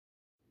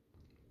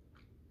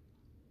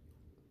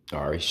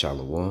All right,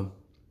 Shalom.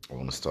 I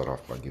want to start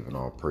off by giving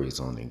all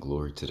praise, honor, and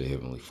glory to the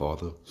Heavenly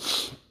Father,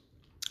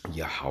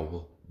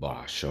 Yahweh,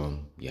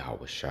 Bahasham,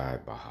 Yahweh Shai,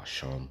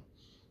 Bahasham,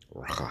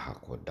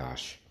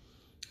 Rachahakwadash.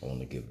 I want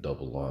to give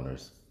double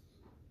honors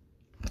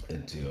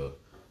unto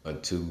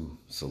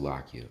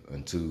Salakia,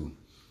 unto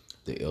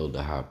the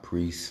elder high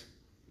priest,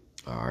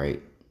 all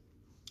right,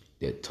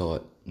 that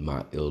taught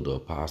my elder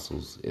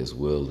apostles as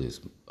well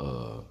as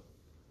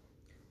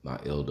my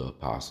elder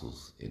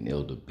apostles and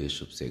elder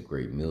bishops at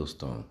Great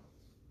Millstone.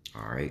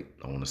 All right.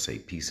 I want to say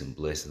peace and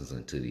blessings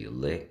unto the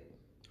elect.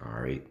 All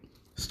right.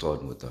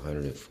 Starting with the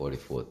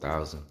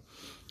 144,000,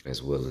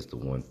 as well as the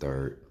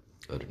 1/3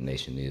 of the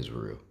nation of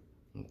Israel.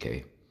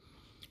 Okay.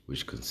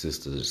 Which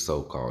consists of the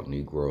so-called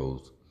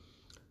Negroes,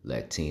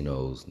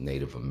 Latinos,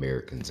 Native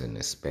Americans, and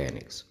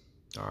Hispanics.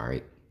 All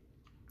right.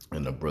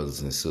 And the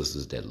brothers and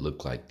sisters that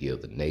look like the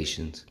other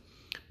nations,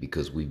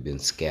 because we've been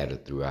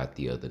scattered throughout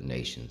the other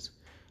nations.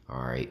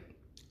 All right.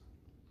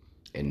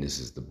 And this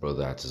is the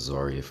brother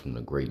Atazaria from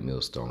the Great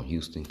Millstone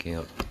Houston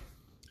camp.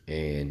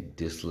 And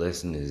this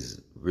lesson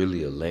is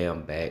really a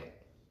lamb back,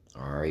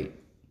 all right,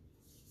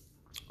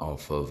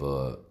 off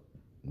of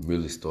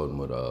really starting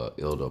with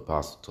Elder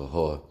Apostle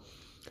Tahar.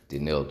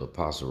 Then Elder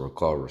Apostle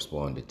Rakar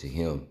responded to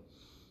him.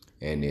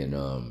 And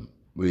then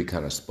we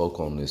kind of spoke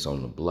on this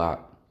on the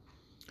block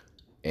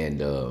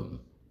and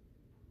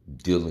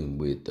dealing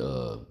with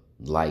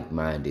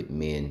like-minded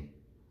men,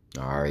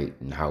 all right,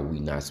 and how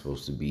we not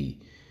supposed to be,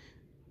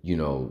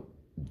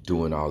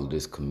 doing all of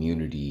this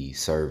community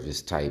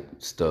service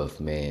type stuff,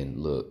 man.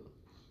 Look,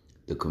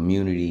 the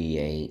community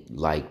ain't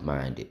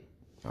like-minded,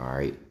 all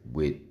right,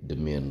 with the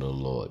men of the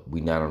Lord.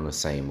 We not on the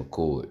same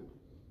accord,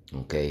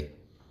 okay?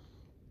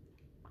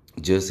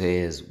 Just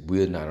as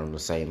we're not on the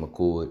same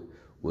accord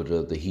with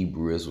other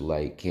Hebrew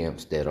Israelite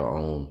camps that are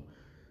on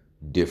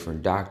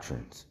different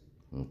doctrines,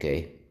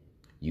 okay?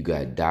 You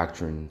got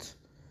doctrines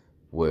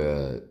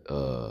where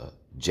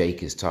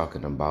Jake is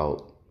talking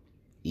about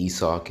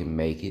Esau can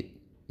make it,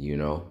 you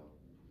know.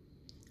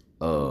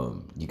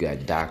 You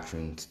got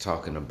doctrines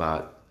talking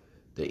about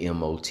the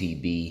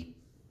MOTB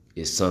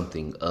is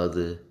something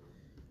other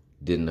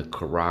than the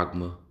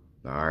charagma,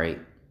 all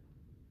right?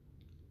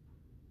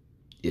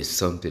 It's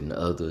something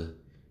other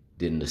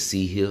than the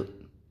C-hip,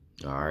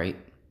 all right?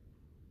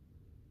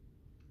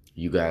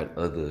 You got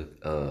other,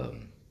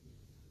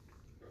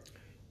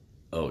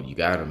 you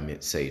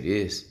gotta say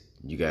this.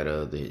 You got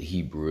other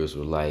Hebrew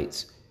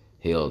Israelites.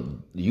 Hell,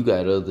 you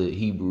got other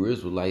Hebrew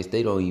Israelites.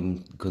 They don't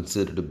even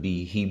consider to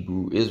be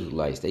Hebrew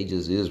Israelites. They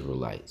just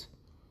Israelites.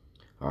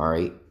 All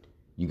right.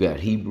 You got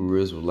Hebrew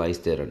Israelites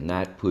that are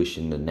not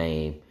pushing the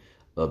name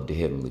of the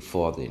Heavenly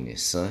Father and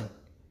His Son,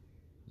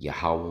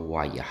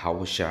 Yahweh,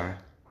 Yahweh Shai.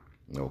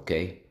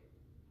 Okay.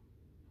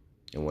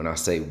 And when I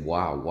say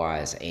why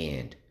is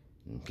and.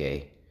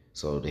 Okay.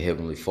 So the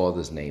Heavenly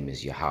Father's name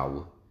is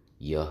Yahweh,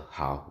 Yahweh.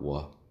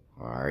 All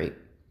right.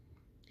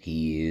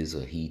 He is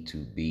a he to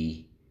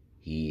be.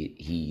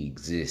 He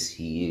exists.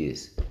 He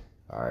is.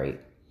 All right.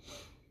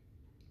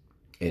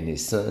 And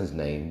His Son's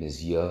name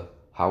is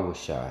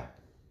Yahweh.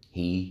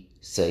 He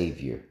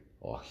Savior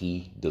or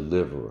He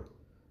Deliverer.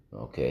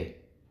 Okay.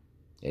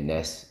 And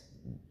that's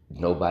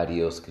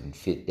nobody else can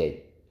fit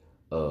that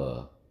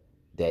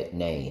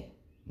name.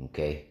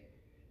 Okay.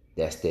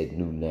 That's that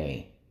new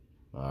name.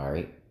 All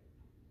right.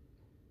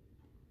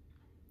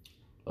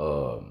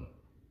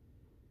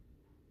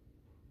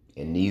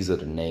 And these are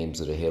the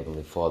names of the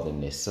Heavenly Father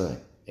and His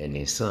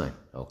Son.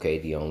 Okay,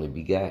 the only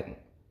begotten.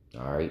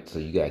 All right, so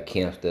you got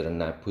camps that are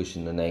not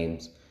pushing the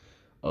names,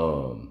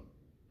 and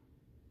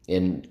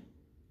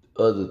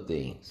other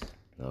things.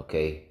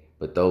 Okay,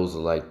 but those are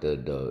like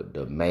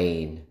the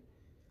main,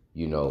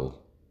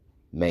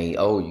 main.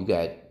 Oh, you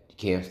got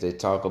camps that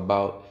talk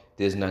about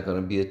there's not going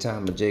to be a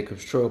time of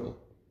Jacob's trouble,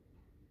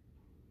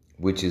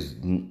 which is,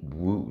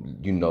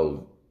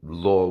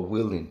 Lord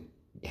willing,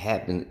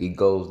 it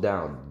goes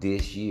down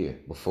this year,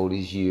 before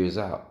this year is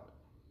out,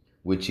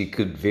 which it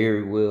could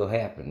very well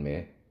happen,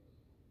 man.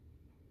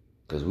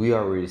 Because we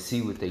already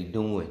see what they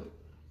doing.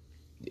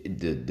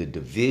 The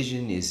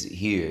division is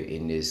here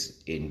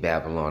in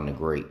Babylon the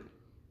Great.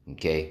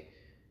 Okay.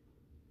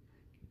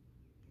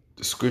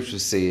 The scripture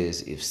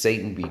says if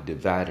Satan be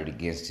divided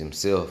against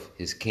himself,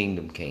 his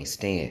kingdom can't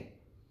stand.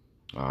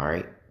 All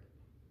right.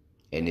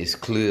 And it's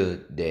clear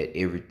that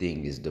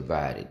everything is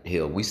divided.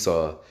 Hell, we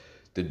saw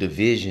the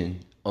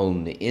division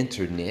on the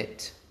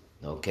internet,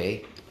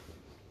 okay,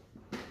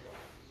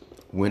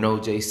 when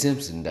O.J.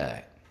 Simpson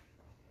died.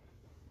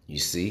 You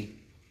see?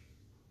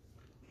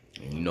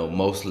 And,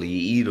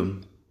 mostly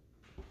Edom,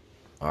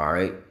 all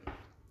right?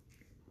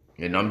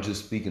 And I'm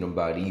just speaking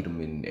about Edom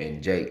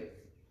and Jake.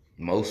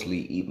 Most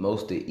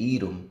of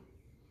Edom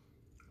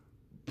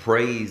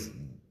praised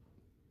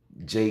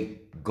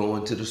Jake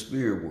going to the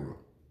spirit world.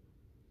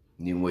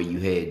 And then where you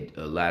had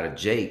a lot of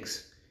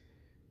Jakes,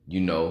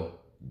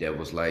 that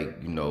was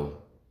like,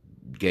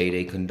 gave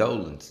their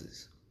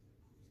condolences.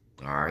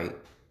 All right.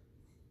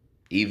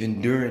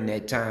 Even during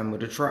that time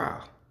of the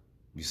trial,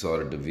 you saw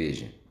the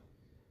division.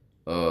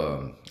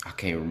 I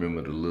can't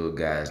remember the little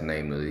guy's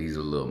name. He's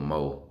a little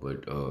Mo,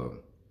 but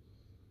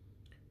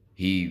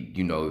he,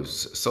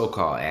 is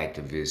so-called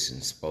activist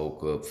and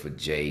spoke up for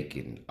Jake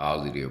and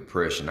all of the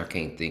oppression. I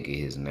can't think of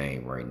his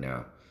name right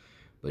now,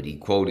 but he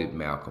quoted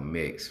Malcolm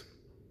X,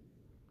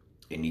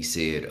 and he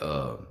said,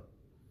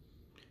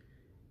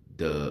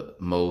 the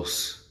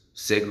most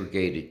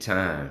segregated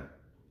time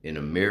in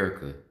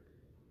America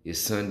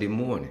is Sunday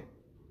morning.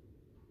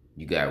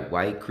 You got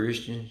white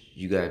Christians,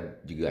 you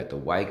got the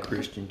white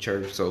Christian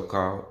church,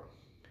 so-called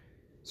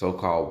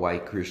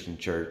white Christian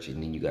church,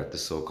 and then you got the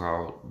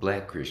so-called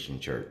black Christian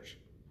church.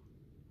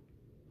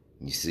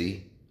 You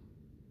see?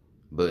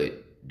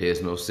 But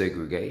there's no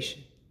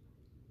segregation.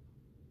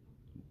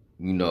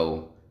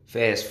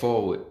 Fast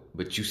forward,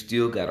 but you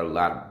still got a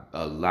lot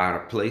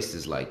of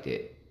places like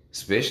that,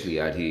 especially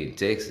out here in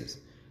Texas.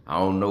 I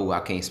don't know,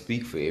 I can't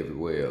speak for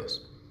everywhere else,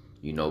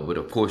 but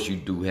of course you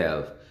do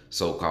have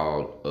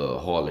so-called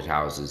harlot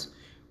houses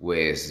where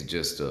it's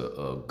just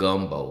a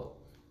gumbo,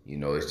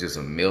 it's just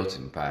a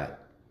melting pot.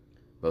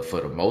 But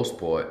for the most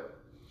part,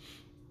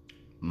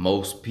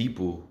 most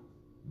people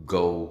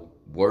go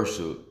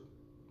worship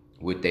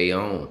with their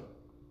own,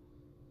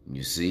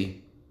 you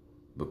see,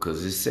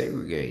 because it's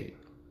segregated.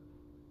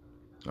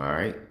 All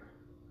right.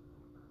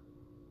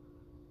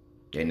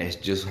 And that's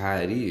just how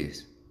it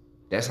is.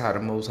 That's how the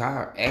Most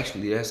High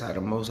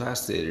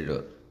set it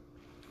up.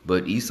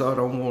 But Esau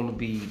don't want to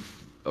be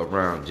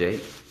around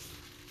Jake.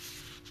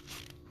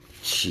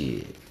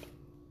 Shit.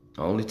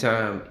 The only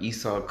time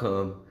Esau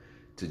come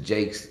to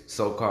Jake's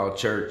so-called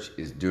church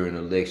is during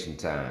election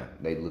time.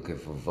 They looking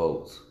for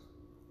votes.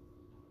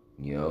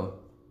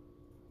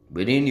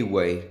 But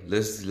anyway,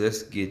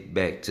 let's get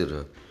back to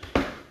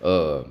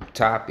the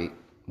topic,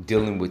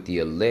 dealing with the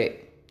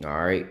elect.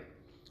 All right.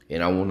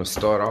 And I want to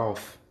start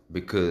off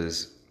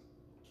because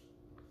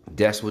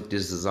that's what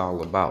this is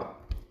all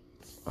about.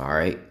 All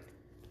right.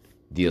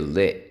 The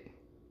elect.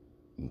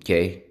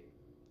 Okay.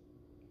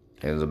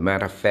 As a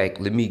matter of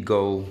fact, let me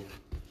go,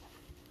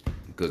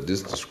 because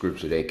this is the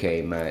scripture that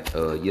came out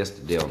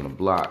yesterday on the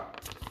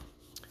block.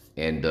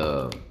 And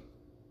I'm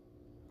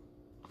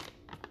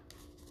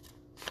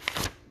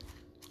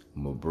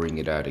going to bring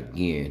it out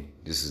again.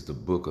 This is the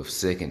book of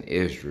 2nd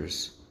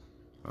Esdras.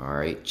 All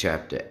right.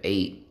 Chapter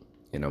 8.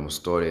 And I'm going to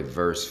start at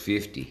verse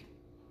 50.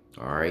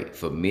 All right.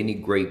 For many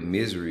great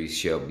miseries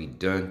shall be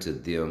done to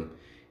them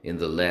in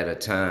the latter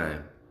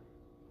time.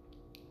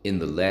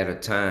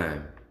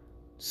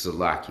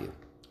 Salakia.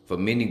 For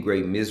many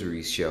great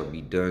miseries shall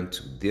be done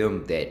to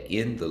them that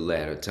in the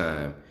latter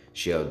time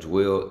shall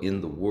dwell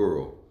in the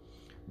world,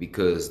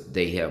 because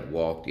they have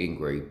walked in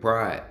great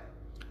pride.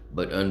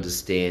 But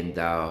understand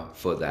thou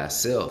for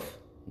thyself,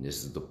 and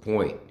this is the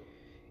point,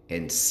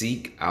 and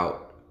seek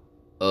out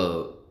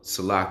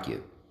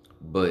Salakia.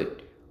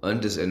 But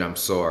and I'm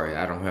sorry,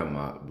 I don't have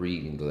my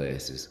reading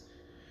glasses.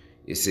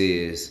 It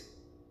says,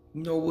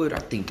 you know what? I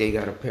think they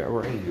got a pair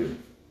right here.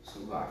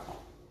 Salakia.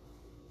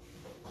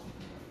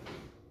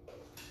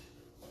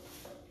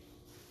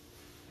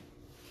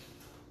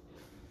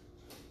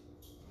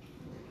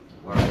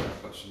 Wow,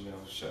 Chanel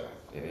shot.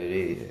 There it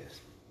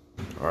is.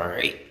 All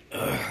right.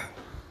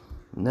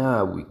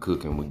 Now we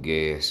cooking with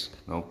gas.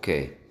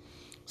 Okay.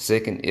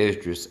 2nd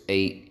Esdras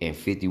 8 and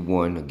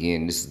 51.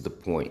 Again, this is the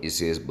point. It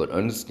says, but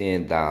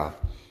understand thou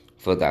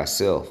for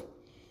thyself,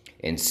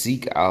 and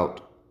seek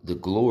out the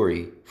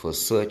glory for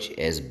such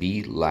as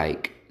be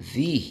like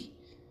thee.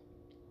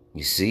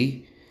 You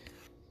see?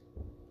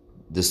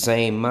 The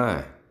same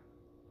mind.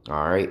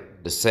 All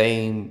right? The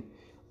same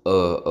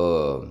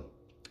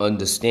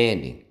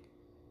understanding.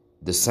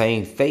 The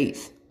same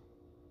faith.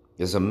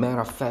 As a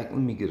matter of fact,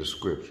 let me get a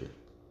scripture.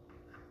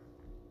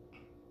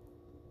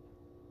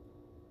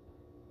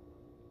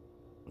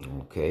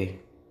 Okay.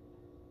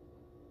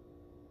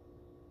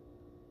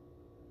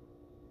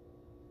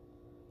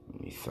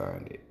 Let me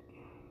find it.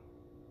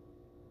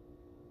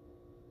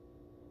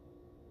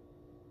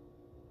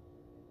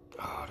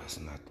 Oh, that's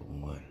not the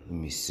one. Let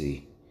me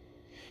see.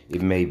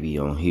 It may be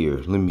on here.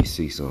 Let me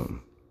see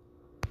something.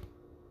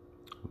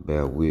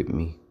 Bear with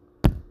me.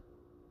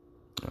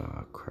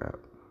 Oh, crap.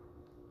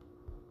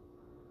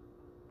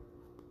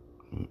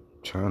 I'm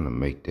trying to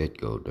make that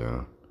go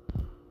down.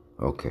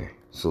 Okay.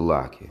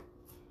 Salakia.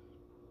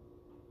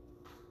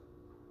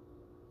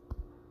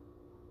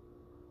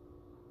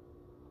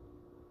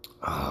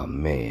 Oh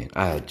man,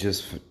 I had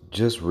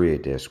just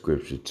read that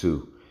scripture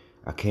too.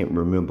 I can't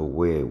remember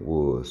where it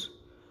was.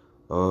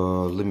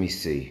 Let me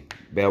see.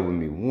 Bear with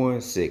me 1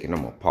 second.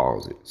 I'm gonna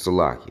pause it.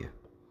 Salakia.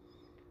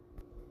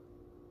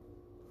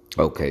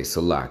 Okay,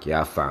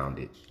 Salakia, I found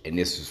it. And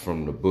this is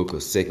from the book of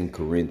 2nd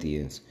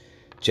Corinthians,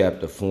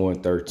 chapter 4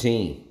 and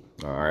 13.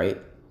 All right.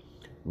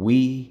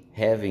 We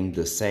having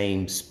the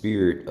same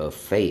spirit of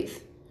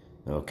faith.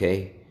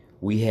 Okay.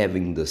 We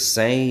having the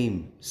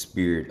same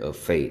spirit of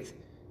faith.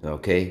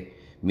 Okay.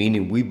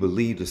 Meaning we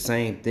believe the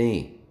same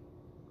thing.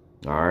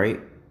 All right.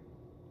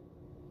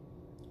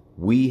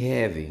 We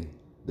having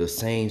the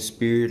same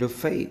spirit of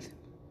faith.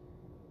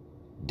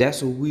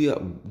 That's what we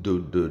are.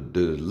 The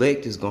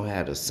elect is gonna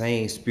have the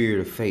same spirit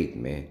of faith,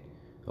 man.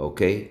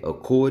 Okay,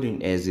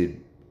 according as it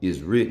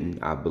is written,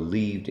 I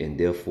believed and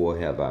therefore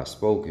have I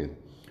spoken.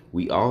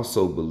 We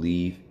also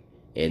believe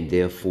and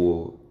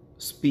therefore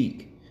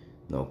speak.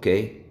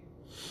 Okay.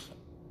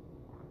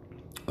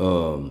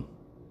 Um.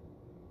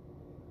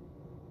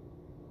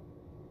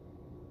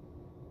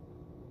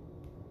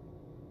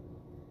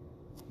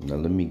 Now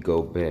let me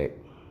go back.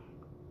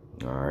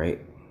 All right.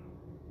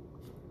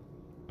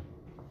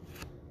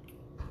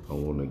 I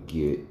want to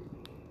get.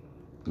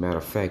 Matter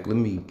of fact, let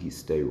me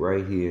stay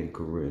right here in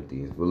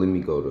Corinthians. But let me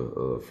go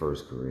to 1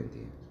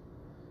 Corinthians.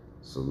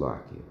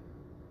 Salakia.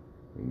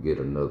 And get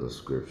another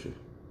scripture.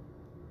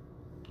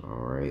 All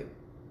right.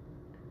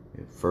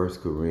 In 1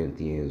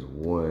 Corinthians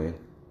 1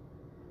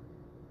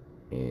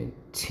 and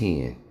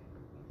 10.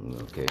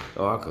 Okay.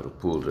 Oh, I could have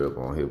pulled it up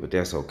on here, but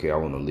that's okay. I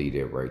want to leave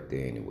that right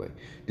there anyway.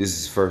 This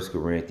is 1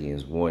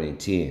 Corinthians 1 and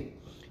 10.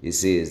 It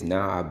says,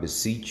 Now I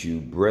beseech you,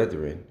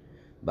 brethren,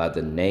 by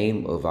the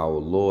name of our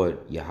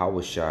Lord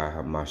Yahushua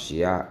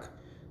HaMashiach,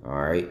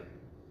 all right,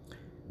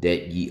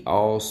 that ye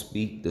all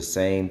speak the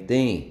same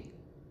thing.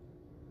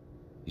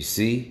 You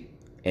see?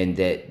 And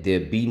that there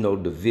be no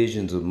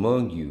divisions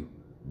among you,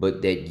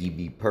 but that ye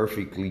be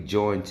perfectly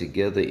joined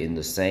together in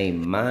the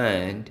same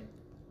mind,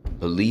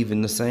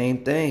 believing the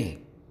same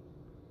thing,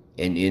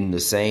 and in the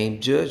same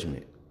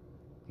judgment.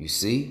 You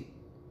see?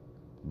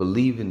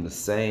 Believing the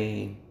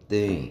same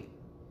thing.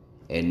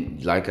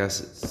 And like I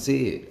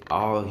said,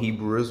 all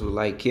Hebrew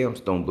Israelite camps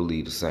don't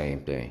believe the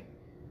same thing.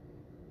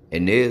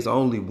 And there's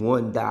only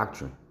one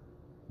doctrine.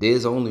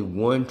 There's only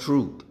one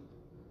truth.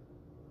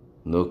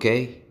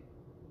 Okay?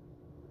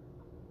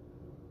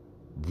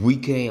 We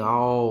can't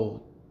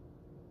all,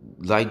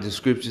 like the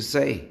scriptures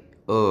say,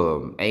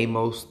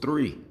 Amos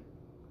 3.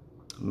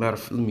 Matter of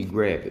fact, let me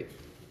grab it.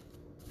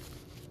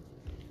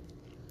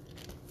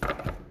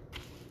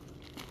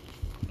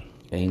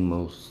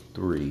 Amos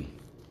 3.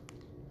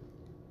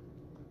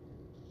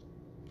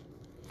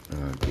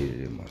 I'll get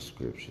it in my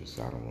scriptures.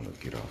 I don't want to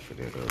get off of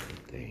that other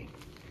thing.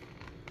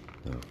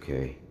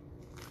 Okay.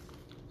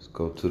 Let's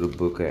go to the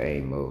book of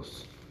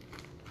Amos.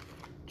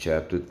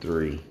 Chapter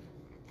 3.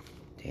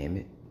 Damn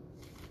it.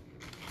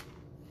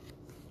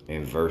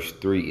 In verse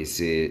 3, it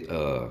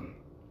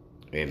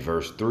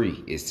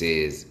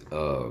says,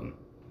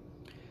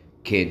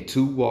 can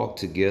two walk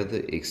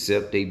together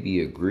except they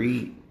be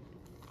agreed?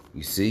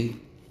 You see?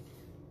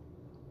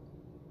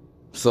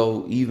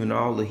 So even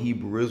all the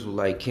Hebrew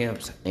Israelite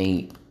camps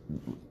ain't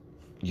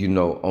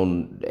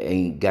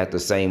got the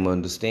same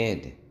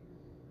understanding.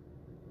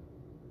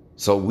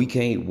 So we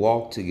can't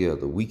walk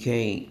together. We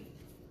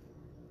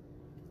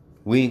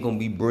ain't gonna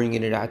be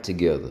bringing it out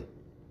together.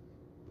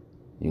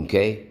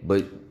 Okay?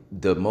 But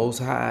the Most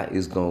High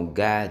is gonna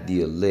guide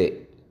the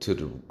elect to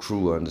the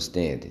true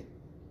understanding.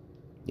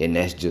 And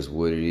that's just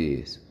what it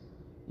is,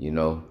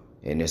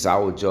 And it's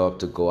our job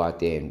to go out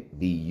there and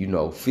be,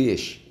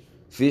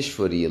 fish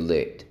for the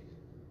elect.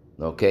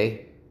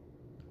 Okay?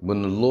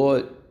 When the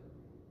Lord,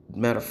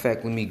 matter of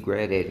fact, let me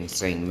grab that in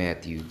St.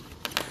 Matthew,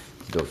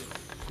 the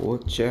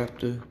 4th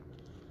chapter.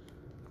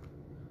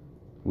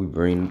 We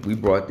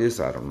brought this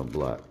out on the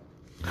block.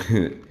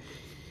 Let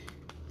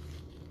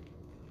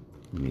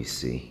me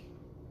see.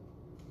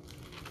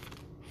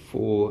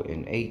 4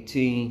 and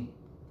 18.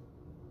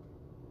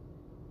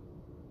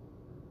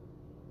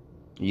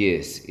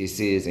 Yes, it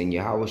says, and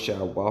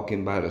Yahushua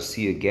walking by the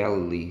Sea of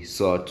Galilee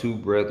saw two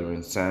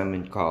brethren,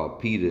 Simon called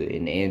Peter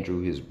and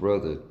Andrew his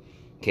brother,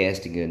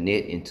 casting a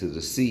net into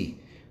the sea,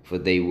 for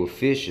they were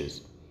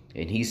fishers.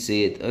 And he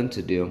said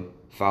unto them,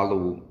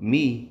 Follow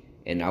me,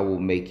 and I will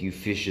make you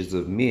fishers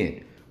of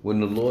men. When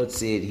the Lord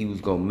said he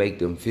was going to make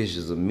them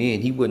fishers of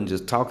men, he wasn't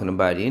just talking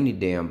about any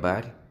damn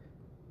body.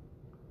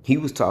 He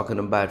was talking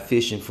about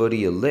fishing for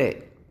the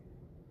elect.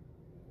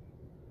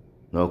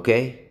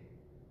 Okay?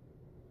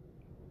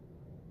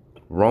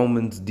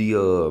 Romans, the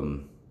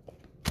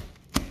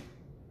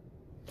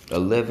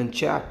 11th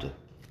chapter.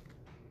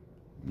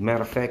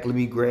 Matter of fact, let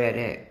me grab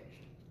that.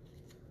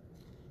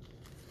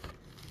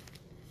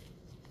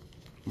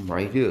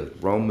 Right here,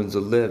 Romans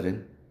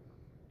 11.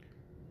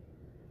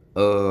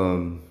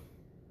 Let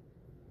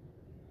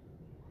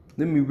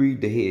me read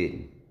the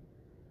heading.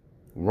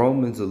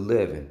 Romans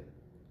 11,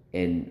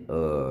 and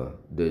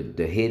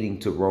the heading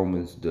to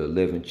Romans, the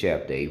 11th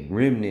chapter. A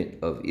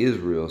remnant of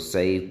Israel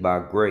saved by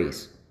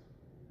grace.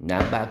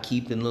 Not by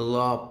keeping the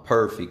law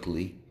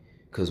perfectly,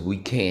 because we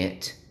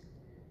can't.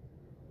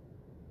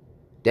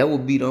 That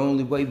would be the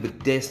only way,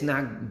 but that's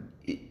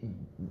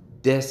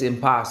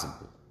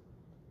impossible.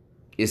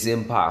 It's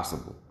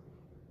impossible.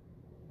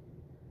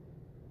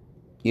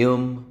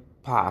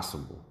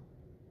 Impossible.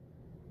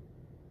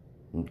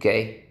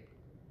 Okay?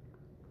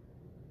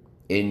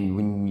 And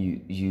when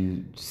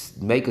you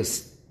make a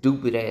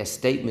stupid ass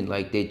statement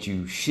like that,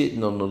 you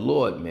shitting on the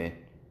Lord, man.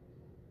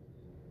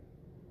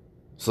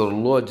 So the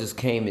Lord just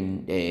came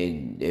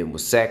and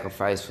was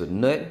sacrificed for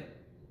nothing.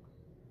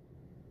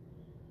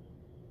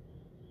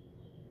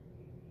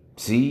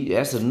 See,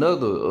 that's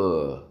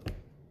another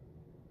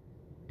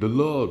The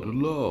law, the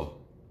law.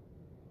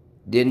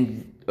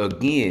 Then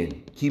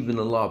again, keeping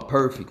the law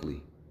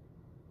perfectly.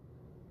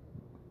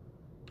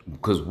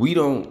 Because we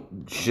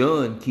don't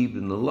shun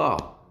keeping the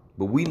law.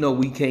 But we know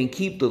we can't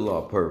keep the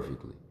law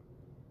perfectly.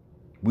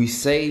 We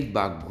saved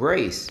by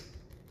grace.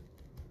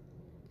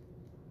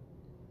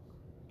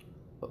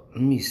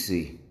 Let me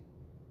see.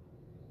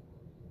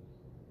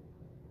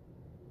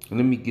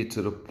 Let me get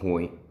to the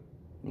point.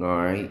 All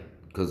right.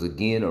 Because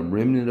again, a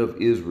remnant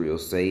of Israel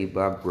saved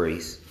by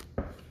grace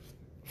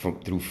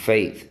through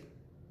faith.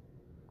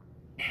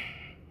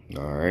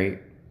 All right.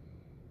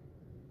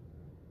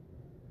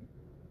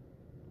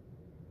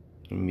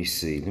 Let me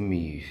see.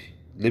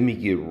 Let me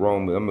get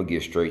Romans. I'm gonna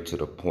get straight to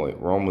the point.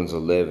 Romans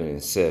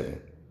 11:7.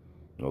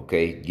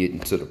 Okay, getting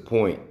to the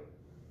point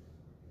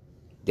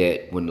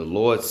that when the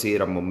Lord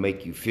said, "I'm gonna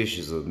make you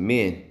fishers of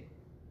men,"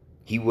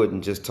 He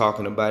wasn't just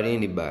talking about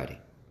anybody.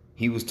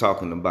 He was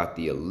talking about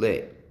the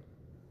elect.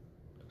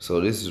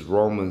 So this is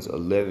Romans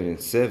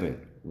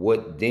 11:7.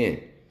 What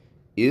then?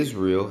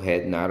 Israel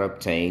had not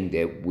obtained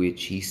that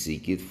which he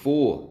seeketh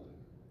for,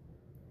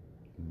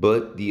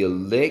 but the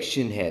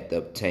election hath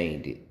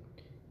obtained it,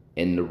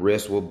 and the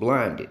rest were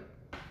blinded.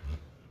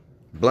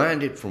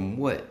 Blinded from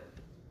what?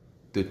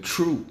 The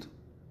truth.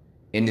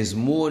 And it's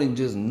more than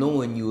just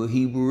knowing you're a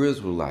Hebrew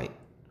Israelite,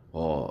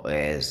 or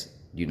as,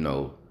 you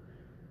know,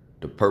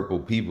 the purple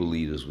people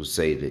leaders would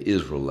say, the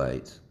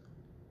Israelites.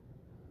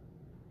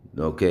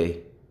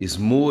 Okay? It's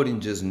more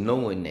than just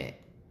knowing that.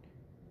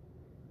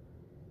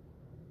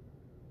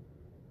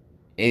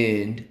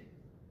 And,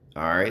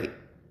 all right,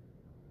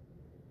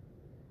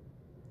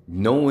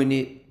 knowing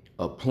it,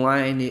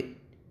 applying it,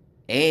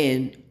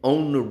 and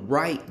on the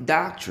right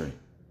doctrine.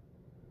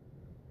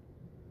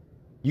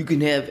 You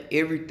can have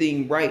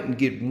everything right and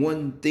get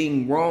one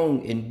thing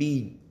wrong and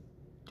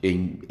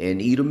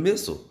and eat a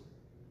missile.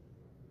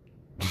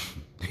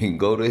 And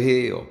go to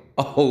hell.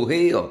 Oh,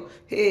 hell.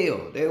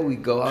 Hell. There we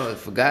go. I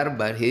forgot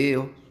about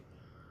hell.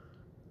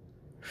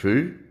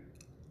 See?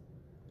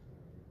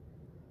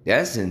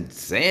 That's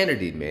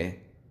insanity, man.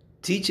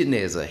 Teaching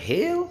there's a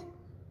hell?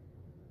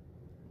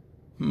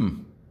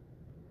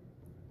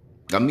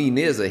 I mean,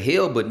 there's a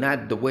hell, but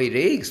not the way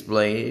they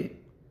explain it.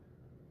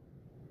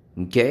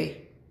 Okay?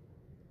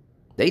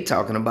 They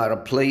talking about a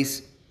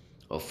place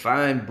of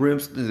fine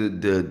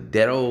brimstone,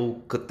 that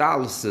old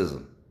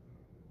Catholicism.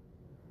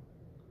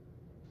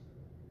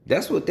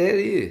 That's what that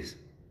is.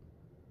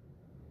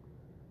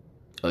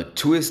 A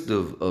twist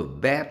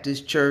of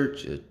Baptist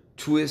church, a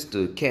twist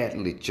of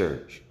Catholic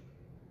church.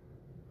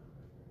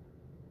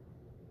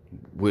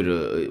 With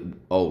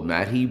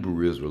not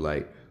Hebrew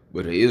Israelite,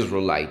 but an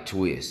Israelite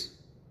twist.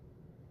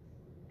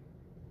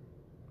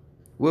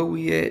 Where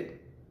we at?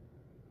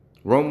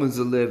 Romans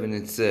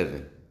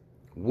 11:7.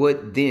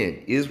 What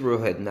then? Israel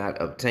had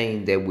not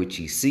obtained that which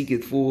he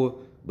seeketh for,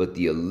 but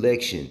the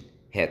election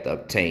hath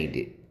obtained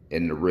it,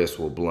 and the rest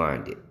were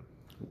blinded.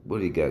 What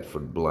do you got for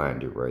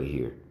blinded right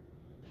here?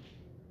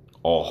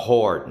 Or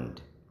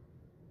hardened.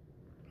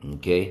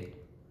 Okay?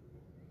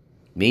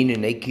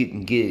 Meaning they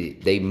couldn't get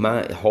it. They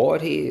mind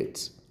hard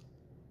heads.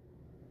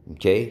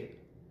 Okay?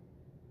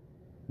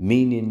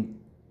 Meaning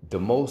the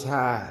Most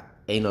High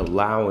ain't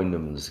allowing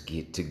them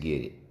to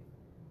get it.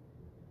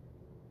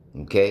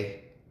 Okay?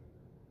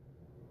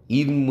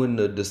 Even when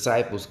the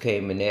disciples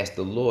came and asked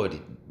the Lord,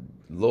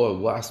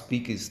 why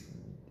speakest,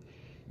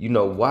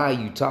 why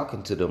are you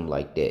talking to them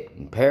like that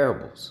in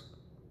parables?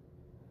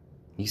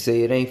 He said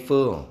it ain't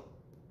for them.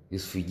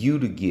 It's for you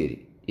to get it.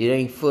 It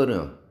ain't for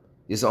them.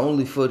 It's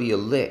only for the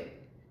elect.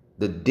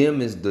 The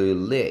them is the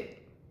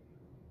elect.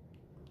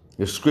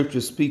 The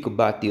scriptures speak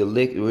about the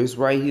elect. It's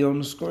right here on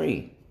the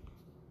screen.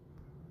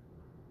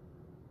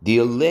 The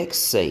elect's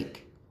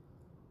sake.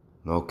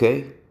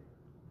 Okay?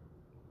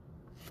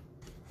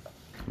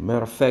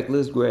 Matter of fact,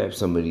 let's grab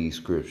some of these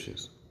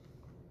scriptures.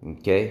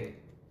 Okay?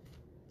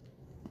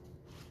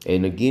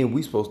 And again,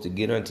 we supposed to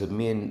get unto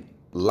men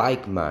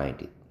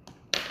like-minded.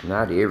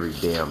 Not every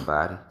damn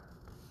body.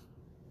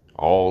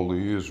 All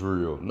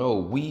Israel. No,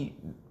 we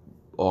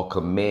are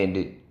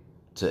commanded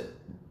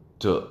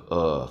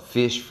to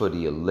fish for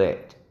the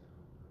elect.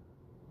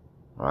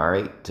 All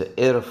right? To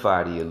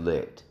edify the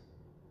elect.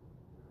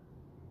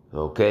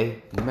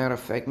 Okay? Matter of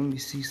fact, let me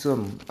see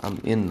something. I'm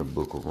in the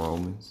book of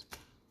Romans.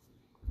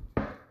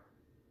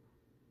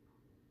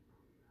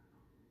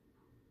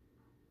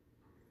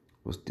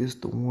 Was this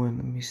the one?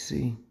 Let me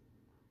see.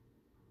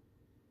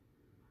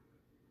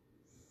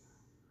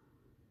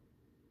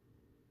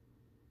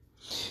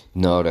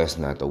 No, that's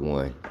not the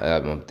one.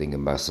 I'm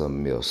thinking about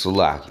something else.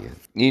 Salakia.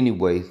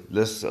 Anyway,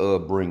 let's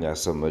bring out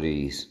some of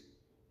these.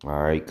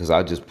 All right, because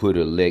I just put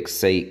elect's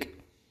sake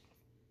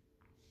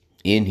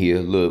in here.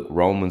 Look,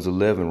 Romans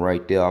 11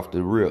 right there off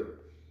the rip.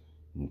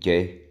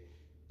 Okay,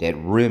 that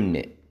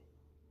remnant.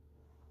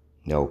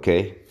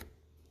 Okay.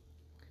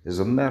 As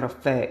a matter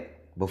of fact,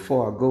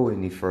 before I go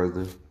any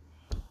further,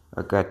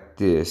 I got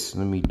this.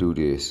 Let me do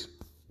this.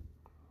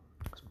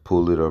 Let's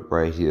pull it up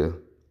right here.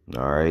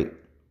 All right.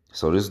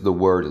 So this is the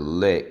word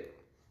elect.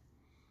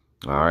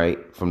 All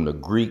right. From the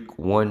Greek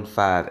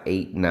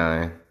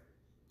 1589.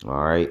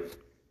 All right.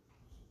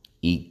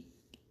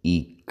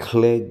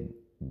 Eklege.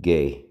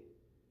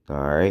 All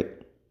right.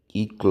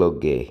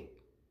 Ekloge.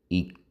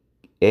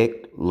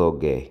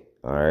 Ekloge.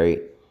 All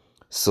right.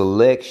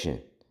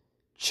 Selection.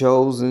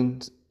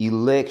 Chosen.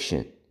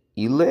 Election.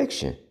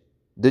 Election.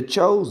 The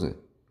chosen.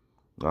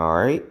 All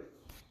right.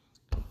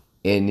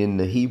 And in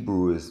the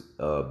Hebrew is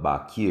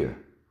Bakir.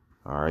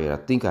 All right. I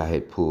think I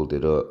had pulled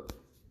it up.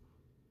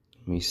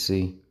 Let me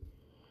see.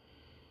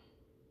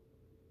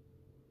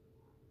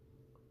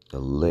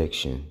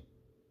 Election.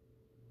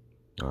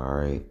 All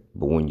right.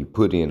 But when you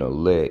put in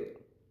elect,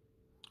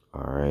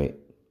 all right.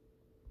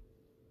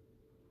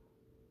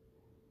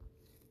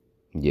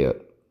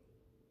 Yep.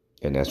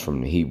 And that's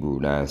from the Hebrew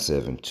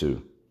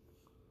 972.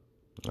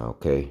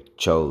 Okay.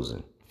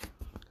 Chosen.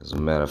 As a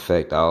matter of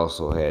fact, I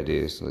also had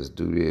this. Let's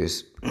do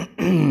this.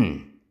 All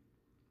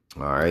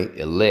right.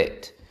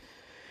 Elect.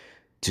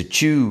 To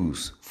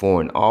choose for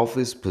an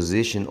office,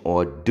 position,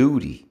 or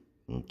duty.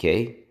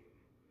 Okay.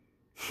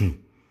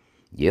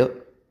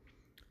 Yep.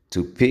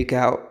 To pick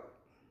out,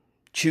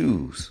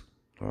 choose.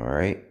 All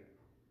right.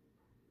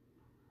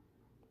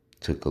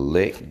 To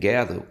collect,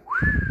 gather.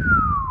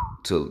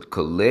 To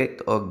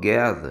collect or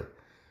gather.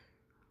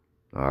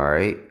 All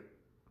right.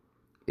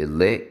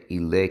 Elect,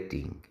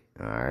 electing.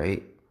 All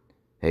right.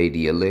 Hey,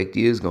 the elect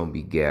is going to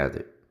be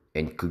gathered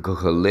and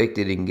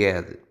collected and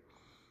gathered.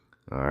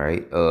 All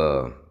right.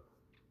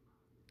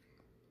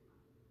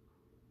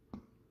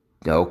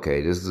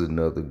 Okay, this is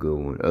another good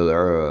one.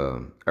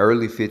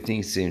 Early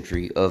 15th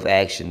century of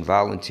action,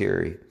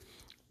 voluntary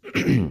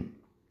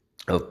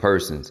of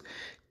persons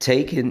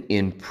taken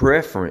in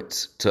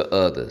preference to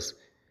others.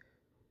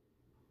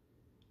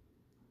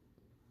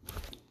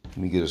 Let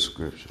me get a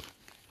scripture.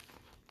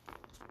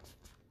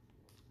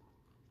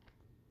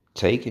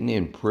 Taken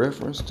in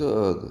preference to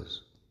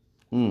others.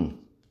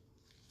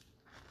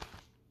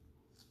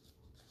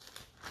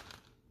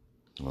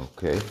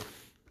 Okay.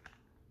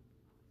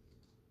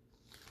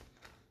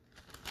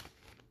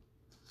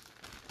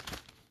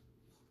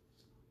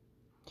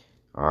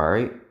 All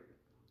right.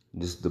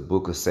 This is the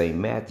book of St.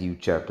 Matthew,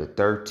 chapter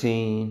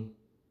 13.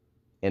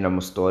 And I'm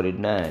going to start at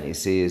 9. It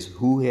says,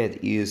 who hath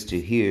ears to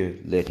hear,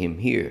 let him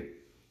hear.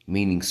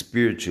 Meaning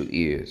spiritual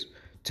ears,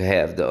 to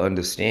have the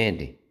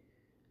understanding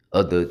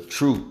of the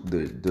truth,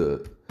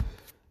 the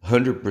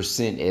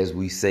 100%, as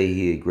we say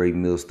here at Great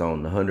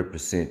Millstone, the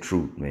 100%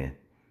 truth, man.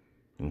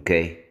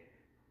 Okay?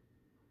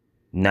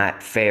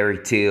 Not fairy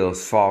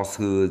tales,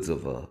 falsehoods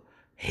of a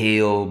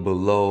hell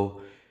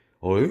below.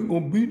 Oh, ain't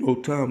gonna be no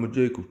time of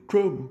Jacob's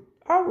trouble.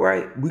 All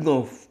right, we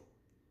gonna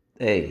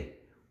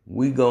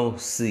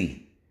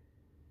see.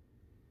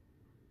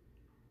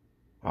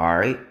 All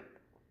right?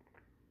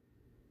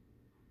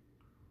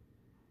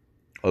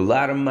 A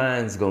lot of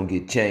minds gonna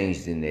get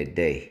changed in that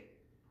day.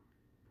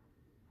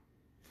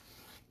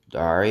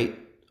 All right?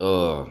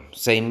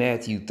 St.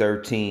 Matthew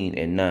 13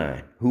 and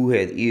 9. Who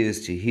hath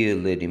ears to hear,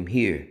 let him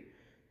hear.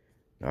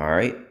 All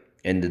right?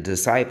 And the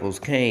disciples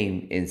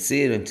came and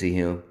said unto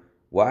him,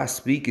 why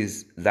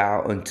speakest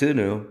thou unto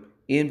them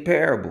in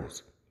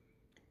parables?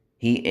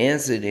 He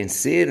answered and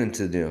said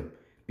unto them,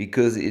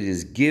 because it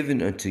is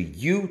given unto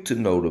you to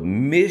know the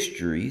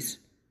mysteries.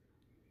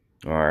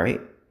 All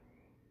right?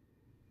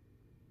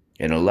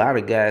 And a lot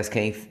of guys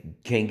can't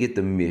get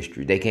the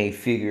mystery. They can't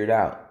figure it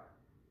out.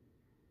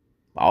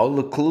 All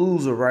the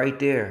clues are right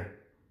there,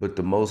 but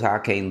the Most High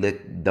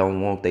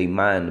don't want their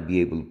mind to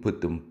be able to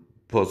put them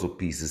puzzle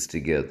pieces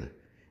together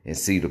and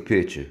see the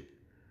picture.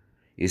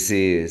 It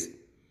says,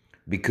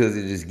 because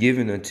it is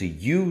given unto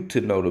you to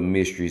know the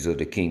mysteries of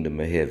the kingdom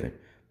of heaven,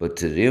 but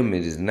to them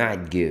it is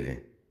not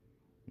given.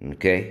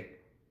 Okay?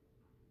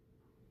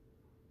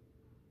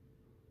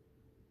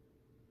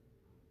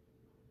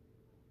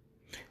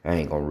 I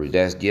ain't gonna read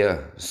that.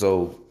 Yeah.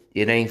 So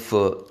it ain't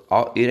for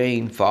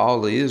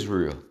all of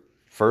Israel.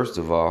 First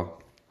of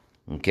all,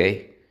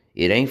 okay?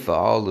 It ain't for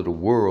all of the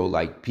world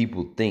like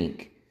people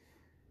think.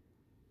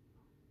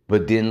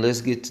 But then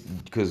let's get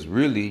because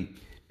really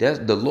that's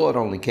the Lord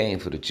only came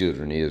for the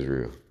children of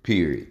Israel.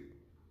 Period.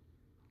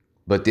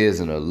 But there's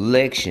an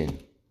election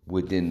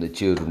within the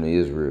children of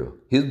Israel.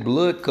 His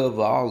blood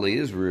cover all of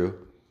Israel.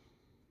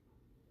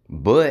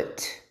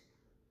 But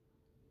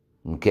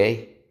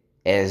okay,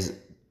 as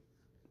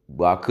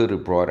well, I could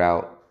have brought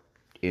out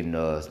in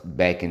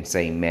back in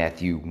St.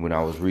 Matthew when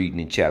I was reading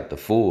in chapter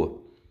 4,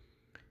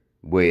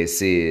 where it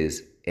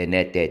says, and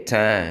at that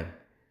time,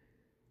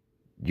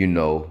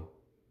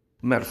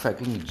 matter of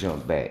fact, let me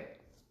jump back.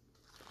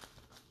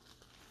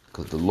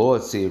 Because the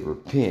Lord said,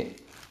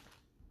 repent.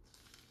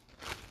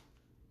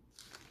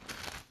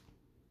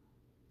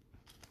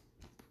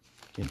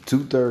 And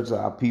 2/3 of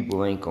our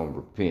people ain't going to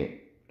repent.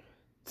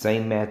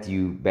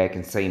 Back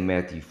in St.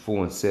 Matthew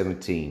 4 and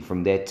 17,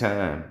 from that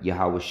time,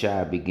 Yahweh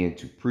Shai began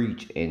to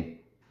preach and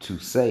to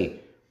say,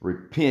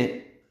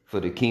 repent, for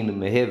the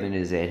kingdom of heaven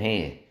is at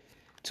hand.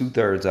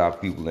 2/3 of our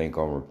people ain't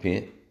going to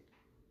repent.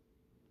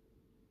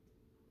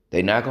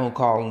 They not going to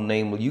call on the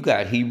name of, you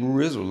got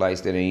Hebrew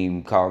Israelites that ain't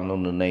even calling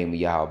on the name of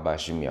Yahweh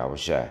Bashem Yahweh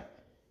Shai.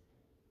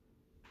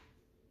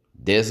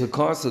 There's a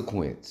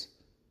consequence.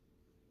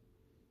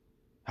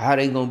 How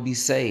they gonna be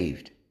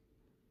saved?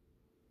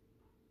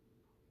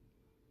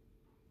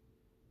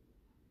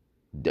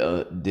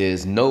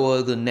 There's no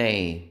other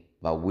name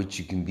by which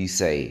you can be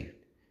saved,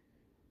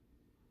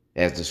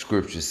 as the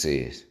scripture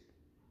says.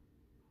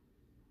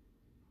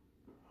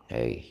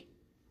 Hey,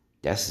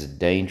 that's a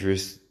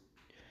dangerous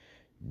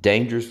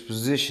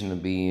position to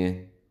be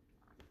in.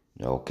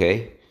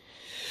 Okay.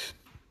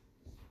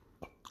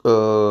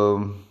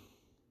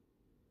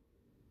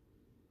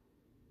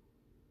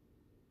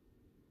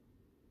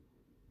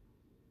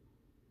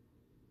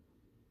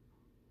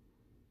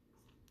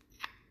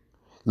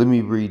 Let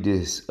me read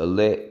this.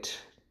 Elect,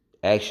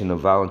 action of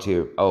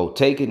volunteer. Oh,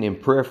 taken in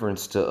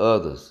preference to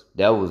others.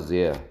 That was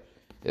there.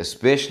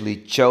 Especially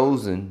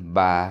chosen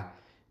by,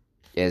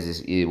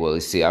 as it well,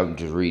 let's see, I'm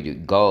just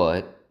reading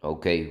God.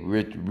 Okay,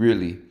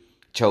 really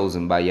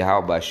chosen by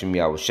Yahweh Shem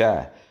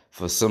Yahushai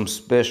for some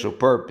special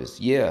purpose.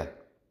 Yeah.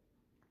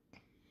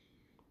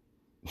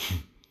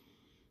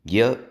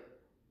 Yep.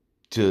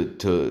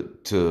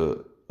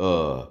 To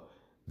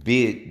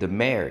bid the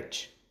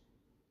marriage.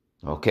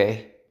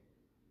 Okay.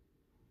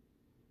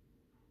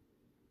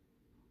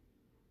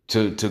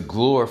 To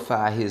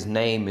glorify his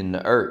name in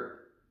the earth.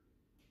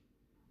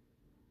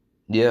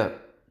 Yeah.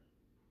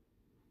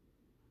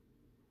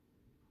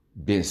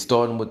 Been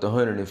starting with the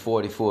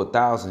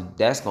 144,000.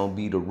 That's gonna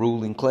be the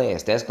ruling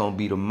class. That's gonna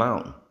be the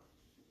mountain.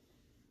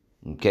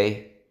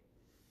 Okay.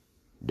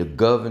 The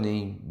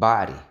governing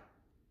body.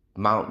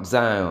 Mount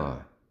Zion.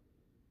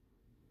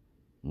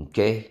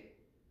 Okay.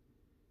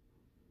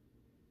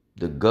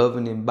 The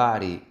governing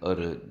body of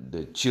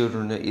the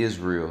children of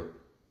Israel,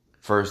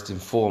 first and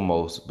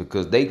foremost,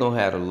 because they gonna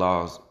have the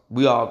laws.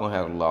 We all gonna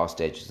have the law,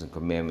 statutes, and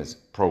commandments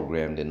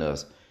programmed in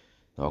us.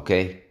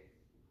 Okay.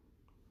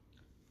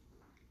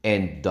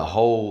 And the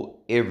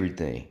whole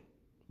everything.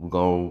 We're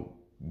gonna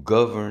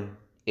govern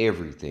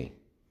everything.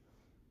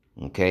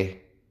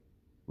 Okay.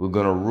 We're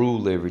gonna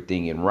rule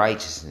everything in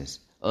righteousness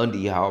under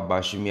Yahweh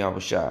Bashim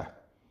Yahushai.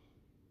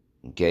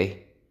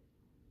 Okay.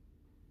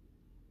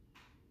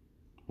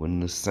 When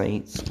the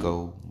saints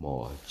go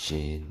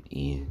marching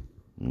in.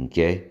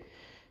 Okay.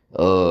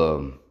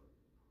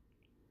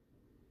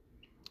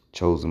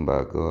 Chosen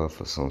by God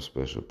for some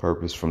special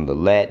purpose. From the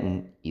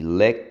Latin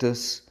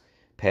electus,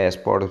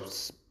 past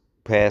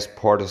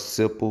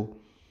participle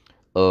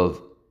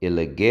of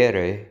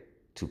elegere,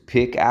 to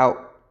pick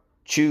out,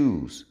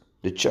 choose,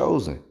 the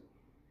chosen.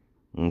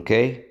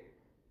 Okay?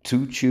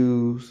 To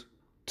choose,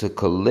 to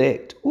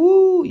collect.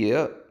 Ooh,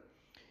 yep.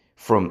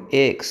 From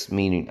ex,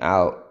 meaning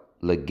out,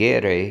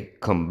 legere,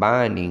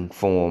 combining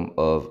form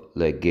of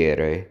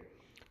legere,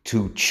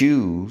 to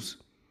choose,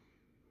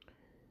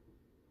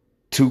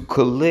 to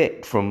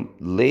collect, from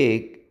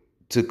leg,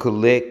 to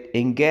collect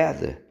and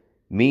gather,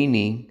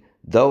 meaning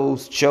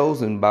those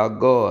chosen by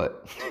God.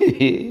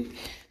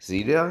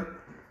 See there?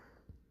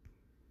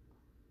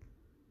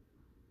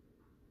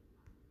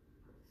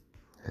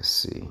 Let's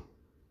see.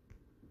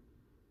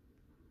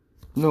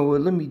 You know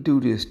what? Let me do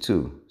this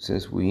too.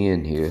 Since we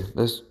in here,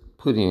 let's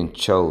put in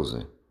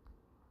chosen.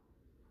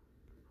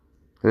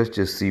 Let's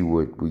just see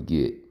what we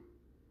get.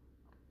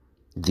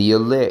 The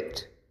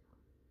elect.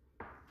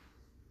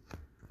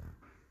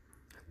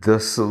 The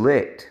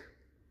select.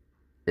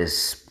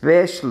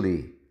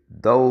 Especially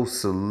those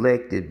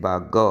selected by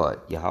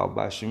God.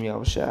 Yahweh Shem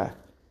Yahushai.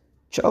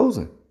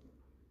 Chosen.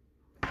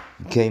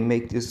 You can't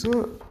make this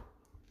up.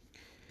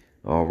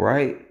 All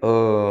right.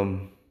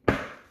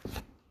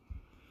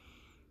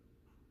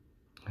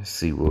 Let's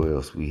see what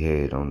else we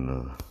had on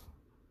the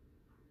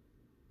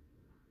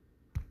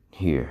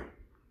here.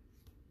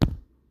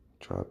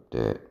 Drop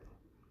that.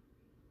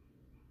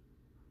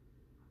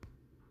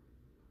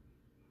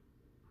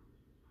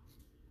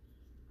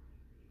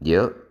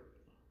 Yep.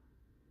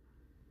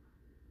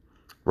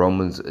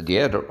 Romans,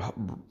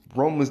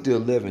 Romans the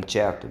 11th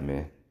chapter,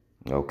 man.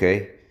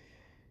 Okay.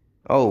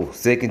 Oh,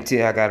 2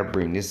 Timothy, I gotta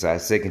bring this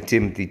out. 2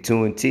 Timothy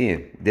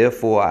 2:10.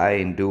 Therefore I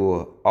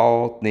endure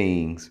all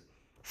things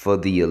for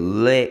the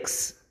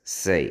elect's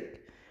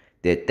sake,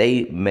 that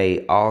they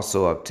may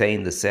also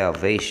obtain the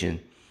salvation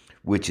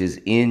which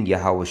is in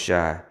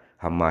Yahushua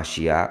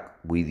Hamashiach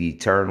with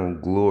eternal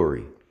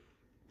glory.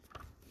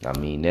 I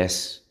mean,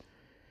 that's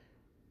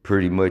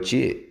pretty much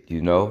it,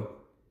 you know.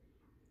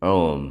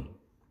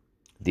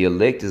 The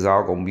elect is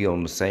all gonna be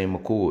on the same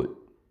accord,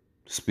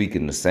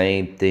 speaking the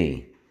same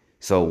thing.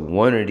 So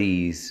one of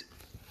these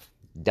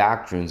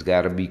doctrines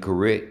gotta be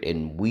correct,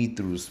 and we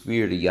through the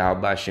spirit of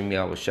Yahweh Shem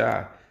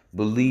Yahushai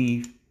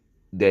believe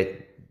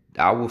that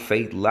our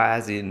faith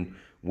lies in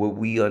what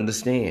we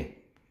understand.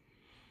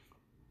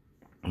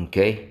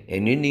 Okay,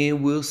 and in the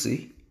end we'll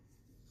see.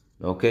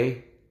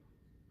 Okay,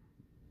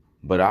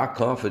 but our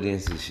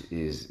confidence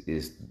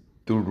is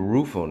through the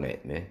roof on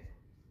that, man.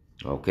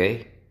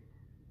 Okay,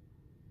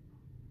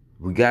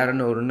 we gotta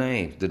know the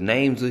names. The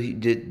names of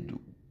the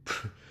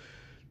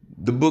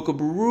book of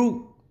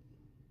Baruch.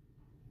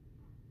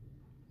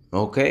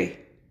 Okay,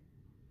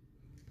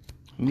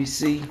 let me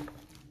see.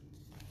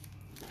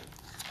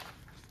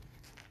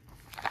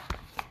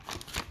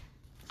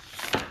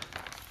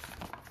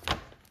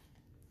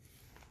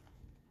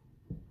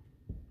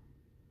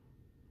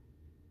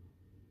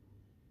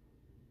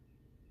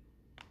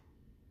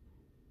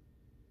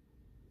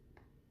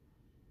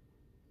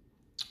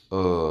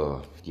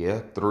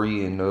 Yeah,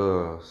 3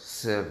 and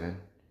 7.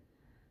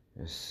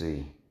 Let's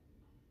see.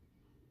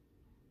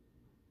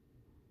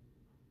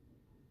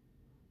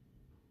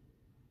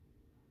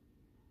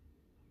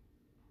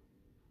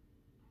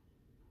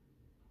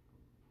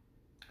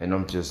 And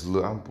I'm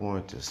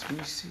going to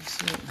see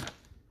something.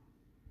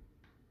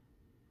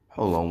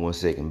 Hold on 1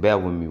 second. Bear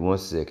with me 1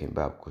 second,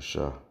 Bab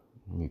Kushar.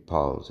 Let me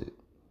pause it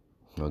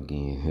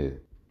again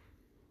here.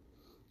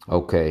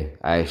 Okay,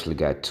 I actually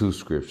got 2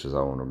 scriptures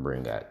I want to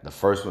bring out. The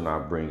first one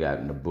I'll bring out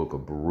in the book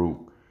of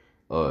Baruch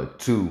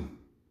 2.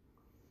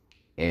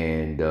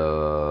 And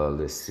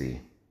let's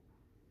see.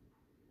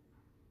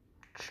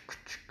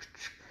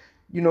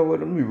 You know what?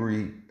 Let me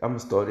read. I'm going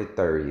to start at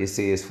 30. It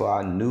says, "For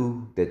I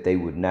knew that they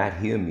would not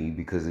hear me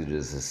because it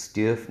is a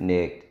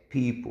stiff-necked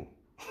people."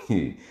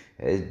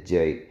 That's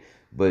Jake.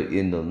 "But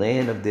in the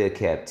land of their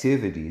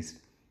captivities,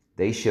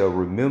 they shall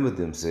remember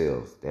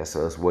themselves." That's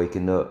us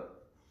waking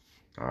up.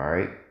 All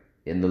right.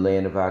 In the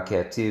land of our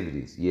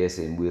captivities. Yes,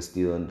 and we're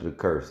still under the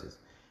curses.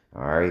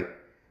 All right.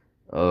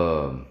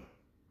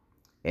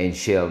 And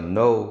shall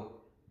know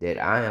that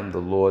I am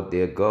the Lord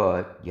their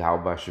God,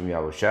 Yahweh Shem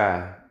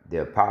Yahushai,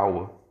 their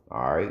power.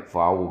 All right.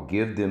 "For I will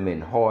give them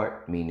an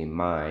heart," meaning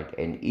mind,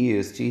 "and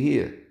ears to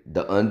hear,"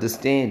 the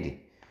understanding,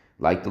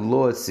 like the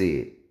Lord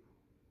said.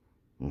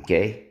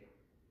 Okay.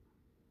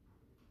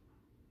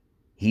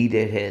 "He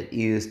that hath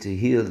ears to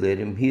hear, let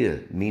him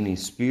hear," meaning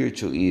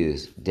spiritual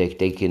ears that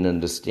they can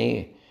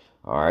understand.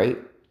 All right.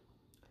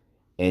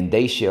 "And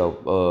they shall,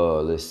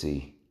 let's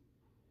see,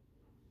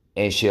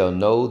 and shall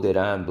know that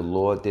I am the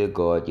Lord their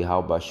God,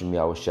 Yahweh Shem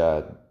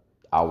Yahushai,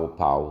 our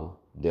power,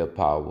 their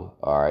power."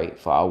 All right.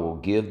 "For I will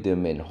give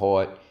them an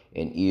heart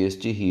and ears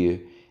to hear,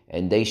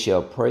 and they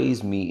shall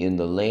praise me in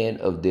the land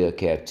of their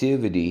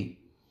captivity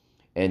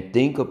and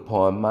think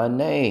upon my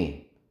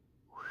name."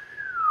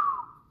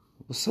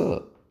 What's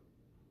up?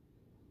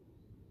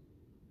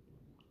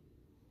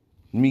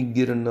 Let me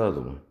get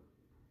another one.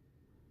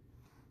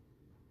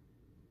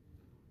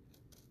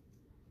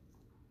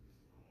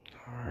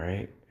 All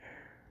right.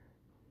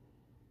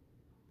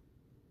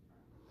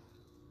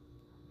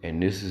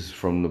 And this is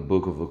from the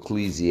book of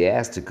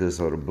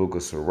Ecclesiasticus, or the book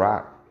of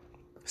Sirach,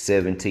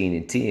 17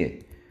 and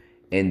 10.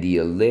 "And the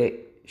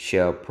elect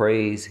shall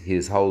praise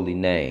his holy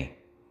name."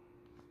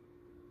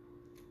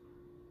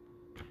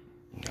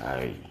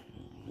 I,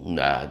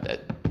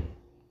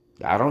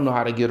 I don't know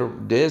how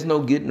to there's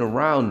no getting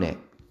around that.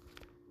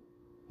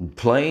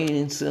 Plain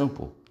and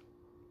simple.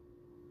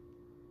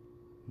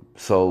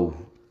 So,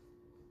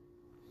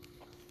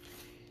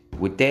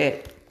 with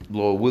that,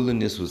 Lord willing,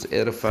 this was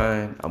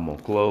edifying. I'm going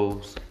to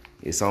close.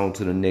 It's on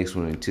to the next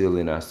one. Until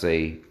then, I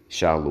say,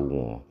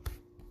 Shalom.